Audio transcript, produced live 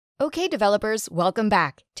Okay, developers, welcome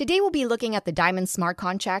back. Today we'll be looking at the Diamond Smart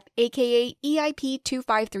Contract, aka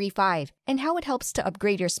EIP-2535, and how it helps to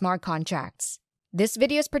upgrade your smart contracts. This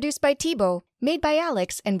video is produced by Thibaut, made by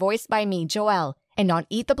Alex, and voiced by me, Joel. And on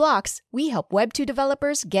EatTheBlocks, we help Web 2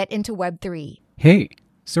 developers get into Web 3. Hey,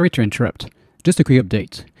 sorry to interrupt. Just a quick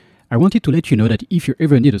update. I wanted to let you know that if you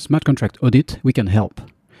ever need a smart contract audit, we can help.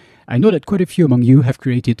 I know that quite a few among you have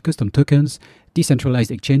created custom tokens,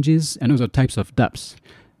 decentralized exchanges, and other types of dApps.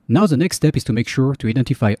 Now the next step is to make sure to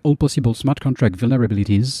identify all possible smart contract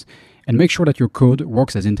vulnerabilities and make sure that your code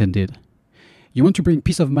works as intended. You want to bring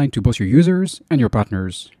peace of mind to both your users and your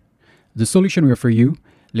partners. The solution we offer you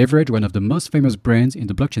leverage one of the most famous brands in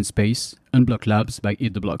the blockchain space, Unblock Labs by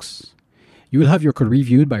EatTheBlocks. You will have your code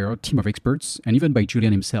reviewed by our team of experts and even by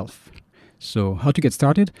Julian himself. So how to get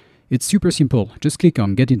started? It's super simple. Just click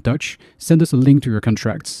on Get in Touch, send us a link to your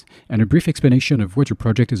contracts, and a brief explanation of what your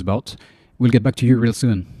project is about. We'll get back to you real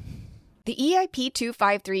soon. The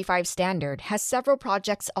EIP-2535 Standard has several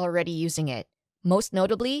projects already using it, most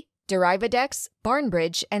notably Derivadex,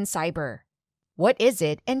 Barnbridge, and Cyber. What is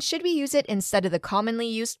it, and should we use it instead of the commonly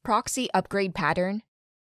used proxy upgrade pattern?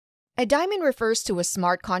 A daemon refers to a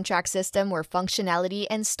smart contract system where functionality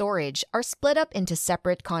and storage are split up into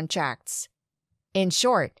separate contracts. In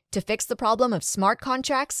short, to fix the problem of smart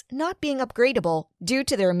contracts not being upgradable due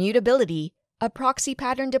to their immutability, a proxy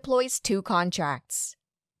pattern deploys two contracts.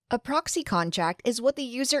 A proxy contract is what the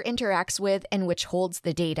user interacts with and which holds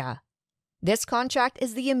the data. This contract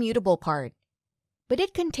is the immutable part, but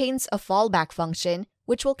it contains a fallback function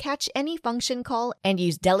which will catch any function call and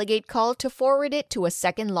use delegate call to forward it to a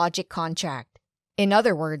second logic contract. In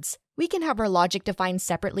other words, we can have our logic defined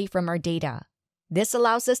separately from our data. This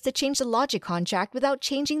allows us to change the logic contract without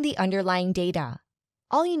changing the underlying data.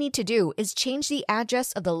 All you need to do is change the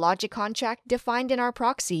address of the logic contract defined in our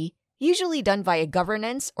proxy, usually done via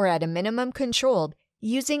governance or at a minimum controlled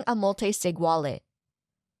using a multi-sig wallet.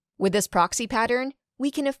 With this proxy pattern, we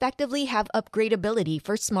can effectively have upgradability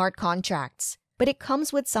for smart contracts, but it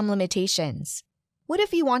comes with some limitations. What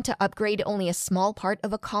if you want to upgrade only a small part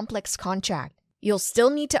of a complex contract? You'll still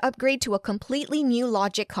need to upgrade to a completely new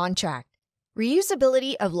logic contract.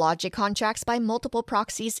 Reusability of logic contracts by multiple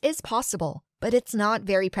proxies is possible, but it's not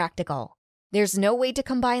very practical. There's no way to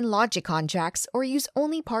combine logic contracts or use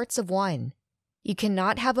only parts of one. You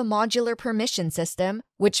cannot have a modular permission system,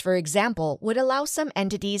 which, for example, would allow some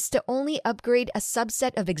entities to only upgrade a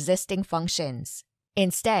subset of existing functions.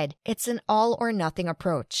 Instead, it's an all-or-nothing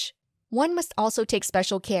approach. One must also take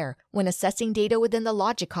special care when assessing data within the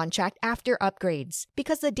logic contract after upgrades,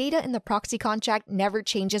 because the data in the proxy contract never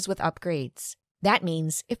changes with upgrades. That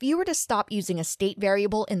means if you were to stop using a state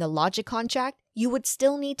variable in the logic contract, you would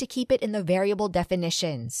still need to keep it in the variable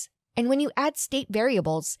definitions. And when you add state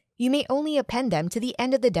variables, you may only append them to the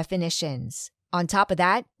end of the definitions. On top of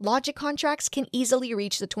that, logic contracts can easily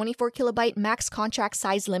reach the 24 kilobyte max contract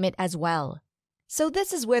size limit as well. So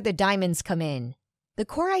this is where the diamonds come in. The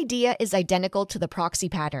core idea is identical to the proxy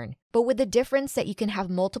pattern, but with the difference that you can have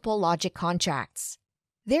multiple logic contracts.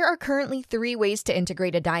 There are currently 3 ways to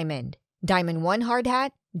integrate a daemon: Daemon 1 hard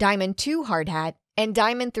hat, Daemon 2 hard hat, and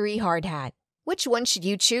Daemon 3 hard hat. Which one should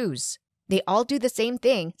you choose? They all do the same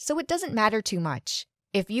thing, so it doesn't matter too much.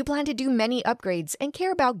 If you plan to do many upgrades and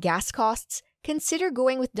care about gas costs, consider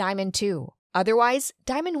going with Daemon 2. Otherwise,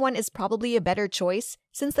 Daemon 1 is probably a better choice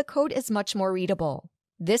since the code is much more readable.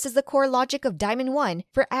 This is the core logic of Daemon 1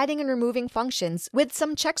 for adding and removing functions with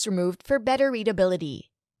some checks removed for better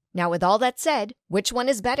readability. Now with all that said, which one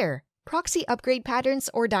is better? Proxy upgrade patterns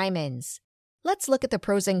or daemons? Let's look at the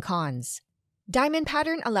pros and cons. Daemon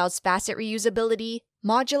pattern allows facet reusability,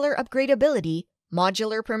 modular upgradability,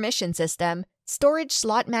 modular permission system, storage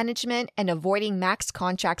slot management, and avoiding max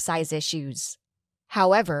contract size issues.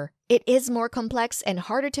 However, it is more complex and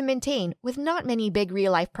harder to maintain with not many big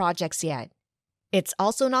real-life projects yet. It's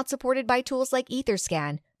also not supported by tools like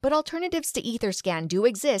Etherscan, but alternatives to Etherscan do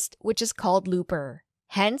exist, which is called Looper.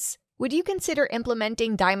 Hence, would you consider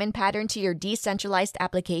implementing daemon pattern to your decentralized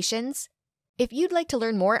applications? If you'd like to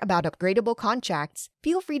learn more about upgradable contracts,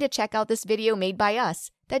 feel free to check out this video made by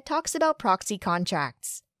us that talks about proxy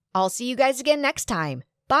contracts. I'll see you guys again next time.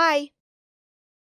 Bye!